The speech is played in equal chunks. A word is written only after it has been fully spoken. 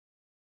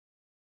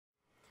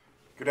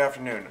Good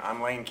afternoon.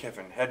 I'm Lane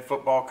Kiffin, head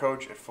football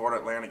coach at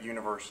Florida Atlantic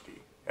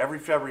University. Every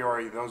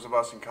February, those of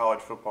us in college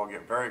football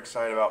get very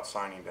excited about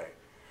signing day,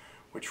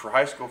 which for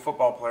high school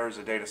football players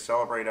is a day to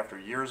celebrate after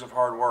years of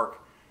hard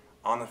work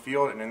on the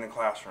field and in the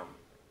classroom.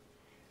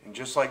 And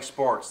just like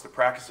sports, the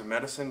practice of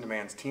medicine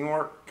demands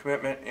teamwork,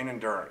 commitment, and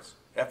endurance.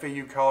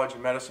 FAU College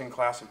of Medicine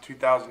class of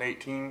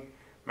 2018,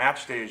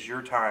 match day is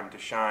your time to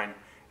shine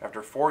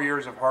after 4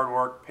 years of hard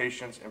work,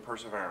 patience, and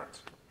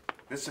perseverance.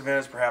 This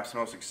event is perhaps the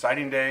most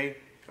exciting day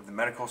of the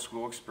medical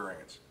school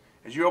experience.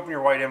 As you open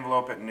your white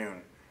envelope at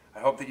noon, I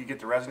hope that you get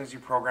the residency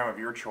program of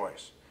your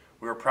choice.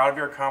 We are proud of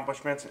your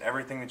accomplishments and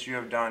everything that you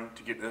have done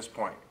to get to this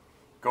point.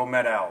 Go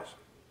Med Owls!